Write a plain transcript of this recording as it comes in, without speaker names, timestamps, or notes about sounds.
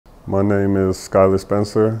My name is Skylar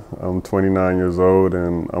Spencer. I'm 29 years old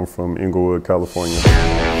and I'm from Inglewood, California.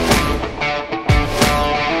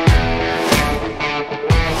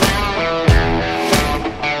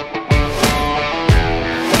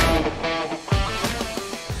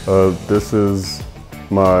 This is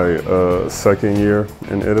my second year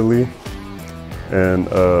in Italy, and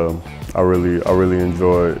I really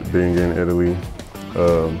enjoy being in Italy.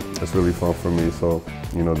 It's really fun for me, so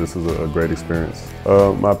this is a great experience.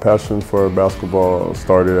 My passion for basketball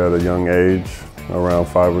started at a young age, around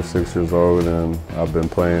 5 or 6 years old, and I've been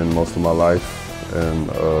playing most of my life.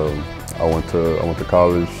 And I went to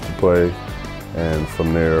college to play, and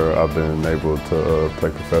from there I've been able to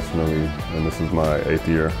play professionally, and this is my 8th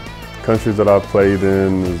year. Countries that I've played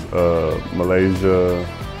in is Malaysia,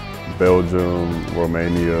 Belgium,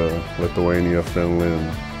 Romania, Lithuania,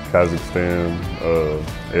 Finland, Kazakhstan,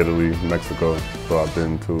 Italy, Mexico. So I've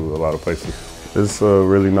been to a lot of places. It's a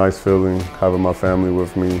really nice feeling having my family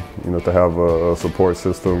with me, to have a support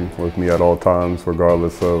system with me at all times,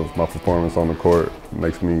 regardless of my performance on the court. It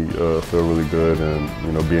makes me feel really good,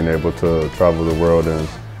 and being able to travel the world and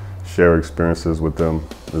share experiences with them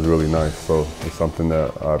is really nice. So it's something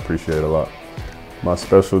that I appreciate a lot. My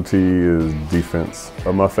specialty is defense.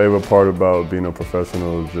 My favorite part about being a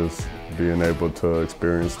professional is just being able to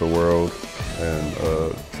experience the world and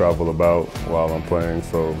travel about while I'm playing.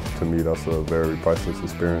 So to me, that's a very priceless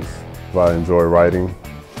experience. I enjoy writing.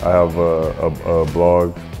 I have a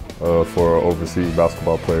blog for overseas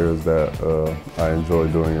basketball players that I enjoy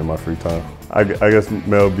doing in my free time. I guess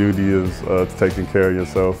male beauty is taking care of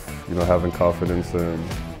yourself, having confidence and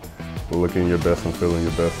looking your best and feeling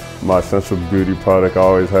your best. My essential beauty product, I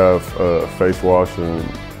always have face wash and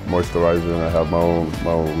moisturizer, and I have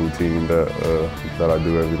my own routine that I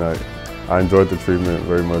do every night. I enjoyed the treatment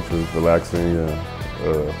very much. It was relaxing, and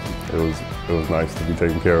it was nice to be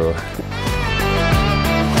taken care of.